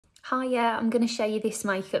Hiya, I'm going to show you this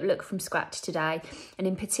makeup look from scratch today, and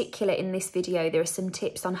in particular in this video there are some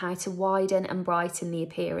tips on how to widen and brighten the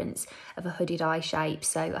appearance of a hooded eye shape,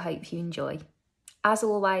 so I hope you enjoy. As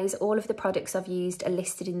always, all of the products I've used are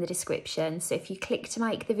listed in the description, so if you click to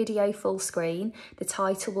make the video full screen, the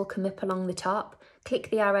title will come up along the top, click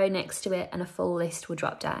the arrow next to it and a full list will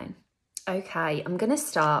drop down. Okay, I'm going to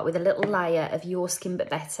start with a little layer of Your Skin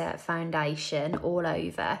But Better foundation all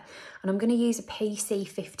over, and I'm going to use a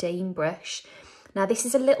PC15 brush. Now this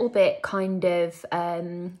is a little bit kind of,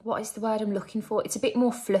 what is the word I'm looking for? It's a bit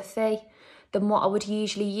more fluffy than what I would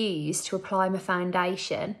usually use to apply my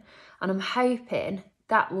foundation, and I'm hoping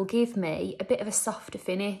that will give me a bit of a softer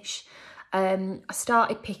finish. I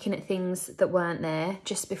started picking at things that weren't there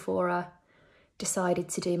just before I decided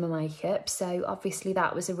to do my makeup, so obviously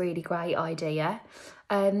that was a really great idea.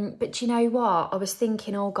 But you know what, I was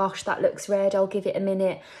thinking, oh gosh, that looks red, I'll give it a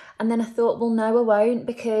minute, and then I thought, well no I won't,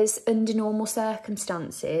 because under normal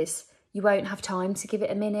circumstances you won't have time to give it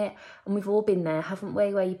a minute, and we've all been there, haven't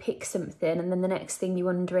we, where you pick something and then the next thing you're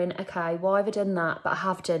wondering, okay, why have I done that, but I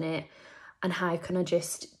have done it, and how can I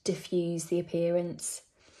just diffuse the appearance?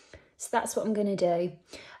 So that's what I'm going to do.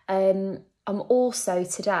 I'm also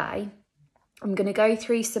today, I'm going to go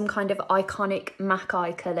through some kind of iconic MAC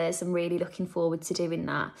eye colours. I'm really looking forward to doing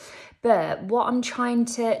that. But what I'm trying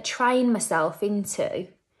to train myself into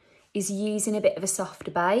is using a bit of a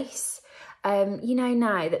softer base. You know,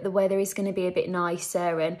 now that the weather is going to be a bit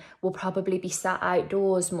nicer and we'll probably be sat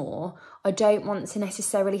outdoors more, I don't want to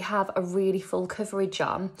necessarily have a really full coverage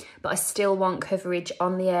on, but I still want coverage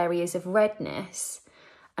on the areas of redness.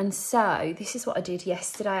 And so this is what I did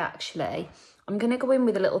yesterday actually. I'm going to go in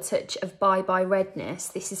with a little touch of Bye Bye Redness.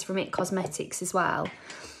 This is from IT Cosmetics as well.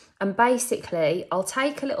 And basically, I'll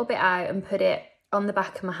take a little bit out and put it on the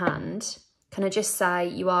back of my hand. Can I just say,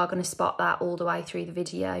 you are going to spot that all the way through the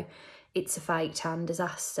video. It's a fake tan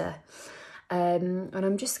disaster. And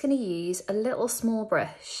I'm just going to use a little small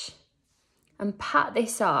brush and pat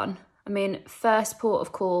this on. I mean, first port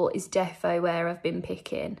of call is defo where I've been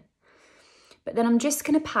picking. But then I'm just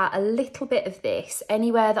going to pat a little bit of this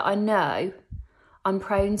anywhere that I know I'm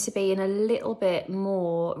prone to being a little bit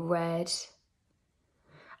more red.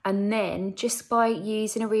 And then just by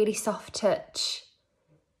using a really soft touch,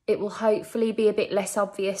 it will hopefully be a bit less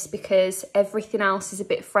obvious because everything else is a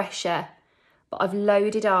bit fresher. But I've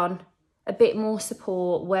loaded on a bit more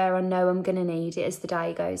support where I know I'm going to need it as the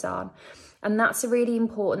day goes on. And that's a really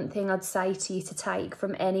important thing I'd say to you to take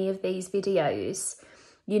from any of these videos.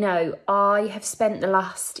 You know, I have spent the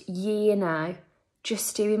last year now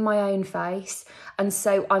just doing my own face, and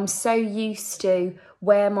so I'm so used to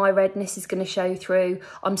where my redness is going to show through.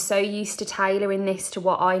 I'm so used to tailoring this to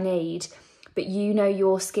what I need, but you know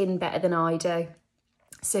your skin better than I do.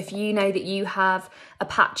 So if you know that you have a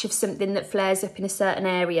patch of something that flares up in a certain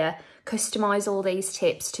area, customise all these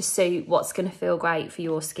tips to suit what's going to feel great for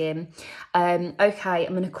your skin. Okay,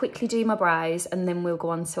 I'm going to quickly do my brows and then we'll go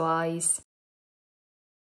on to eyes.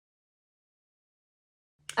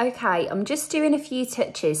 Okay, I'm just doing a few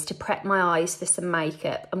touches to prep my eyes for some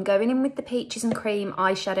makeup. I'm going in with the Peaches and Cream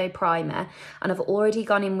eyeshadow primer, and I've already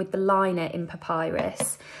gone in with the liner in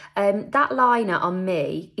Papyrus. That liner on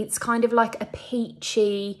me, it's kind of like a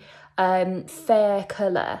peachy, fair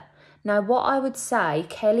colour. Now what I would say,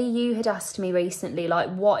 Kelly, you had asked me recently,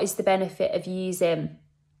 like, what is the benefit of using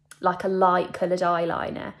like a light coloured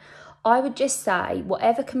eyeliner? I would just say,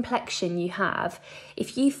 whatever complexion you have,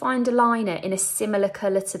 if you find a liner in a similar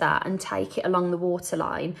colour to that and take it along the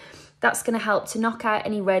waterline, that's going to help to knock out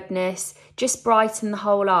any redness, just brighten the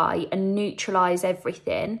whole eye and neutralise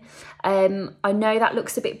everything. I know that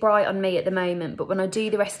looks a bit bright on me at the moment, but when I do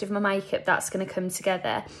the rest of my makeup, that's going to come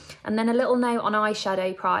together. And then a little note on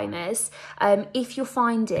eyeshadow primers. If you're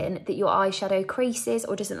finding that your eyeshadow creases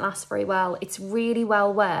or doesn't last very well, it's really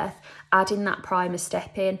well worth adding that primer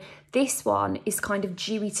step in. This one is kind of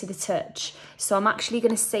dewy to the touch, so I'm actually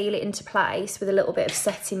going to seal it into place with a little bit of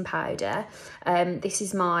setting powder. This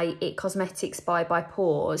is my IT Cosmetics By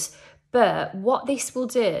Pores, but what this will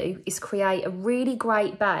do is create a really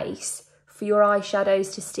great base for your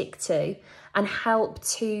eyeshadows to stick to and help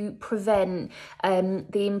to prevent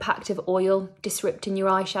the impact of oil disrupting your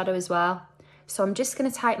eyeshadow as well. So I'm just going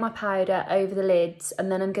to take my powder over the lids and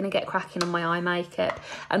then I'm going to get cracking on my eye makeup.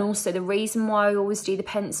 And also the reason why I always do the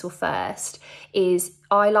pencil first is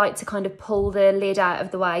I like to kind of pull the lid out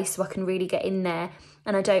of the way so I can really get in there,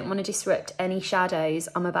 and I don't want to disrupt any shadows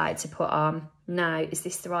I'm about to put on. Now, is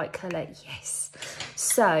this the right colour? Yes.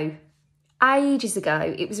 So ages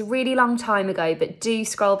ago, it was a really long time ago, but do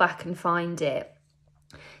scroll back and find it.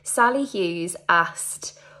 Sally Hughes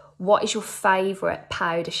asked, what is your favourite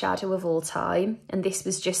powder shadow of all time? And this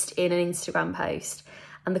was just in an Instagram post.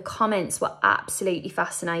 And the comments were absolutely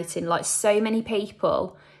fascinating. Like, so many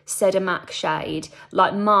people said a MAC shade.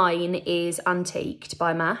 Like, mine is Antiqued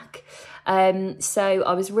by MAC. So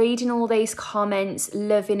I was reading all these comments,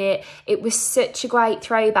 loving it. It was such a great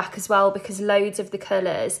throwback as well, because loads of the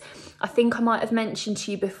colours, I think I might have mentioned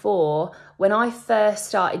to you before, when I first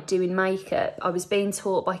started doing makeup, I was being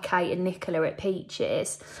taught by Kate and Nicola at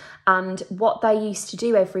Peaches, and what they used to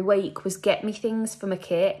do every week was get me things from a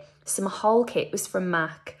kit. So my whole kit was from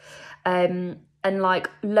MAC, and like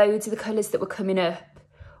loads of the colours that were coming up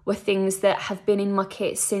were things that have been in my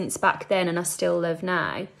kit since back then and I still love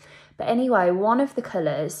now. But anyway, one of the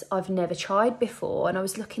colours I've never tried before, and I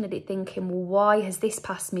was looking at it thinking, well, why has this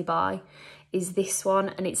passed me by, is this one,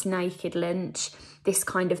 and it's Naked Lunch, this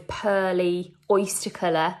kind of pearly oyster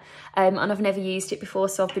colour, and I've never used it before,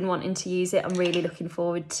 so I've been wanting to use it. I'm really looking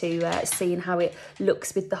forward to seeing how it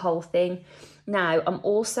looks with the whole thing. Now, I'm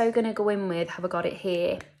also going to go in with, have I got it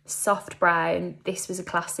here, Soft Brown. This was a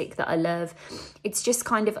classic that I love. It's just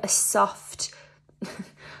kind of a soft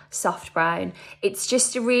brown. It's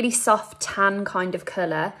just a really soft tan kind of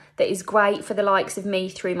colour that is great for the likes of me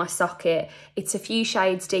through my socket. It's a few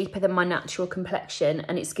shades deeper than my natural complexion,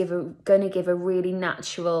 and it's going to give a really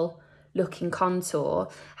natural looking contour.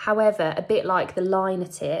 However, a bit like the liner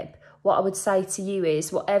tip, what I would say to you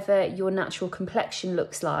is, whatever your natural complexion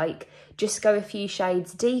looks like, just go a few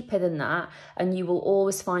shades deeper than that and you will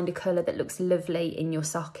always find a colour that looks lovely in your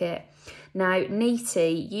socket. Now,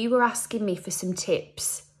 Neaty, you were asking me for some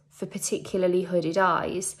tips for particularly hooded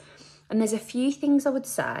eyes, and there's a few things I would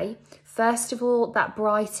say. First of all, that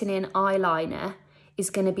brightening eyeliner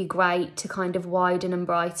is going to be great to kind of widen and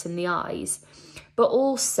brighten the eyes. But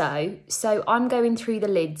also, so I'm going through the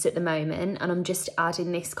lids at the moment and I'm just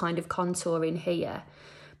adding this kind of contour in here.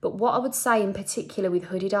 But what I would say in particular with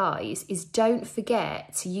hooded eyes is don't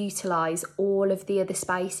forget to utilise all of the other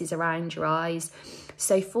spaces around your eyes.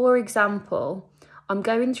 So for example, I'm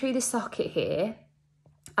going through the socket here,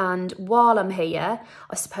 and while I'm here,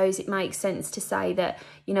 I suppose it makes sense to say that,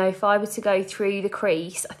 you know, if I were to go through the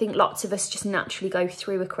crease, I think lots of us just naturally go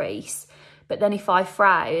through a crease. But then if I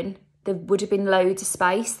frown, there would have been loads of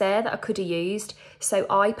space there that I could have used. So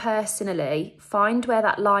I personally find where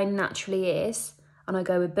that line naturally is and I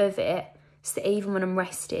go above it, so that even when I'm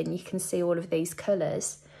resting, you can see all of these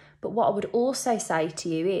colours. But what I would also say to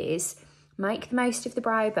you is, make the most of the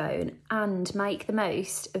brow bone and make the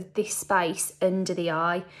most of this space under the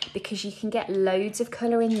eye, because you can get loads of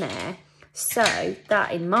colour in there. So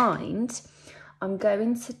that in mind, I'm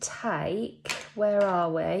going to take, where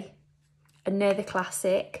are we? Another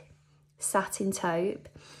classic, Satin Taupe.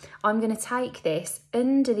 I'm going to take this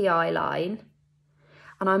under the eye line,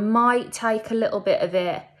 and I might take a little bit of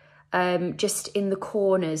it just in the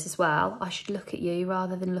corners as well. I should look at you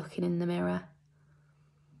rather than looking in the mirror.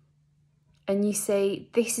 And you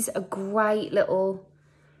see, this is a great little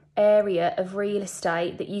area of real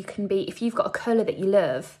estate that you can be, if you've got a colour that you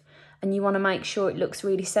love and you want to make sure it looks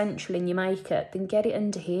really central in your makeup, then get it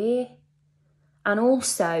under here. And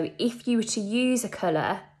also, if you were to use a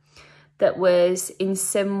colour that was in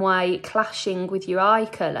some way clashing with your eye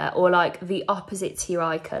colour, or like the opposite to your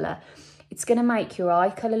eye colour, it's going to make your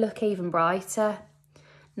eye colour look even brighter.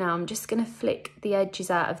 Now I'm just going to flick the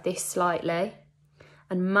edges out of this slightly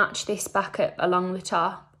and match this back up along the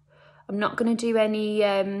top. I'm not going to do any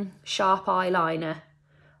sharp eyeliner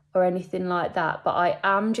or anything like that, but I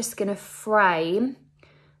am just going to frame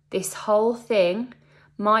this whole thing.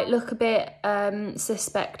 Might look a bit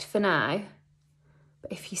suspect for now,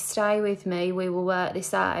 but if you stay with me, we will work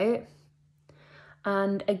this out.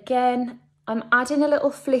 And again, I'm adding a little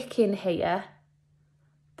flick in here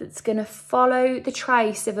that's going to follow the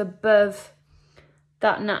trace of above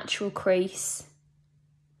that natural crease.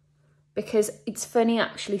 Because it's funny,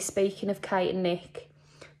 actually, speaking of Kate and Nick,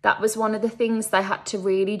 that was one of the things they had to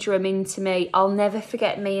really drum into me. I'll never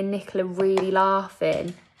forget me and Nicola really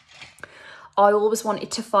laughing. I always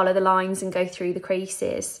wanted to follow the lines and go through the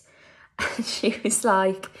creases. And she was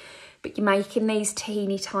like, but you're making these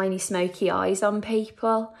teeny tiny smoky eyes on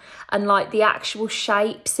people. And like the actual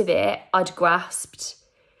shapes of it, I'd grasped.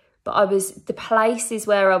 But the places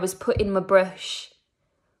where I was putting my brush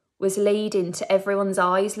was leading to everyone's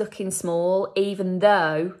eyes looking small, even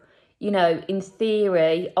though, you know, in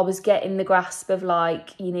theory, I was getting the grasp of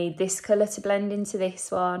like, you need this colour to blend into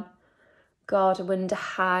this one. God, I wonder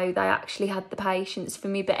how they actually had the patience for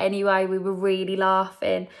me. But anyway, we were really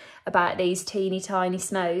laughing about these teeny tiny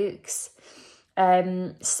smokes.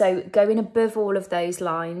 So going above all of those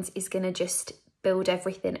lines is going to just build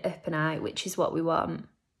everything up and out, which is what we want.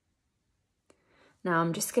 Now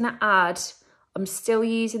I'm just going to add, I'm still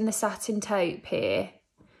using the satin taupe here,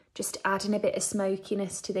 just adding a bit of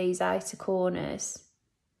smokiness to these outer corners.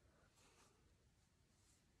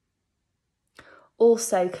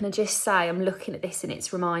 Also, can I just say, I'm looking at this and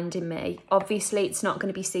it's reminding me, obviously it's not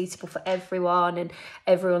going to be suitable for everyone and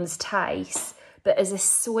everyone's taste, but as a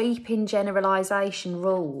sweeping generalisation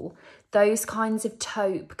rule, those kinds of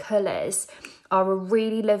taupe colours are a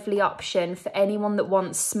really lovely option for anyone that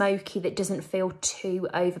wants smoky that doesn't feel too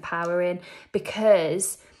overpowering,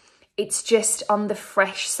 because it's just on the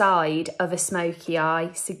fresh side of a smoky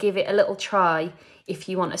eye. So give it a little try if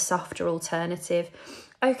you want a softer alternative.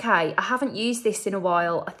 Okay, I haven't used this in a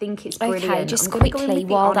while. I think it's brilliant. Okay, just quickly,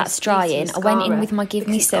 while that's drying, I went in with my Give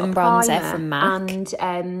Me Sun bronzer from MAC.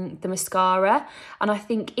 And the mascara. And I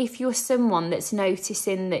think if you're someone that's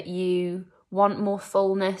noticing that you want more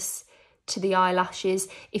fullness to the eyelashes,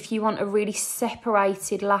 if you want a really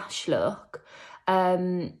separated lash look,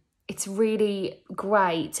 it's really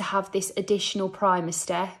great to have this additional primer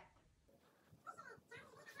step.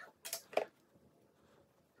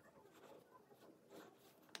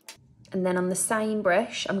 And then on the same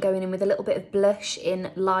brush, I'm going in with a little bit of blush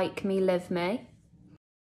in Like Me, Love Me.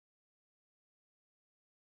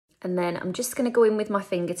 And then I'm just going to go in with my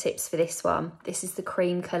fingertips for this one. This is the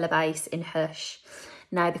cream colour base in Hush.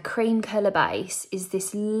 Now, the cream colour base is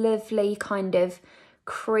this lovely kind of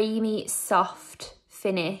creamy, soft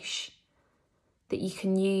finish that you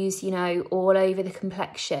can use, you know, all over the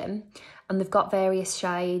complexion. And they've got various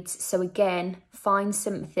shades. So again, find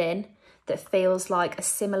something that feels like a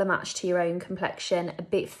similar match to your own complexion, a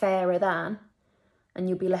bit fairer than, and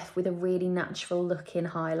you'll be left with a really natural looking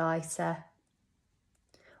highlighter.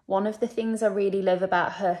 One of the things I really love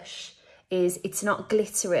about Hush is it's not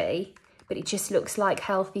glittery, but it just looks like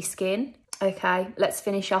healthy skin. Okay, let's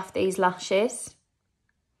finish off these lashes.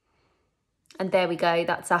 And there we go,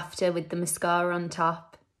 that's after with the mascara on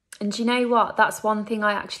top. And do you know what? That's one thing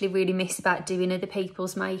I actually really miss about doing other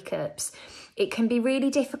people's makeups. It can be really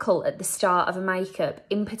difficult at the start of a makeup,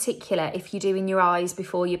 in particular if you're doing your eyes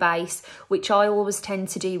before your base, which I always tend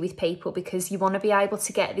to do with people, because you want to be able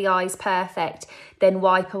to get the eyes perfect, then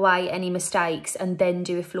wipe away any mistakes and then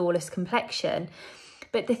do a flawless complexion.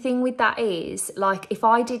 But the thing with that is, like, if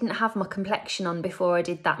I didn't have my complexion on before I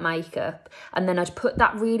did that makeup, and then I'd put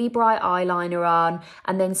that really bright eyeliner on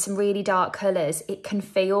and then some really dark colours, it can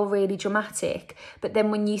feel really dramatic. But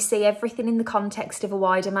then when you see everything in the context of a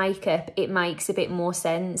wider makeup, it makes a bit more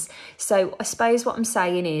sense. So I suppose what I'm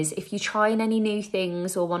saying is, if you're trying any new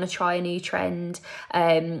things or want to try a new trend,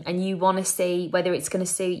 and you want to see whether it's going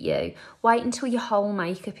to suit you, wait until your whole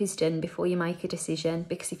makeup is done before you make a decision,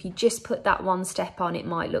 because if you just put that one step on, it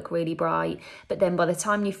might look really bright, but then by the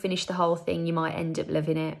time you finish the whole thing, you might end up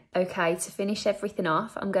loving it. Okay, to finish everything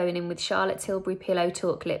off, I'm going in with Charlotte Tilbury Pillow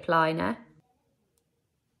Talk Lip Liner,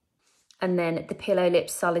 and then the Pillow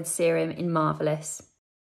Lips Solid Serum in Marvellous.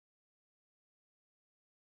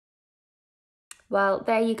 Well,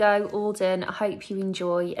 there you go, all done. I hope you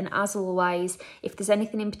enjoy, and as always, if there's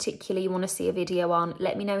anything in particular you want to see a video on,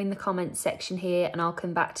 let me know in the comments section here and I'll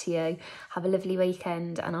come back to you. Have a lovely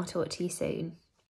weekend and I'll talk to you soon.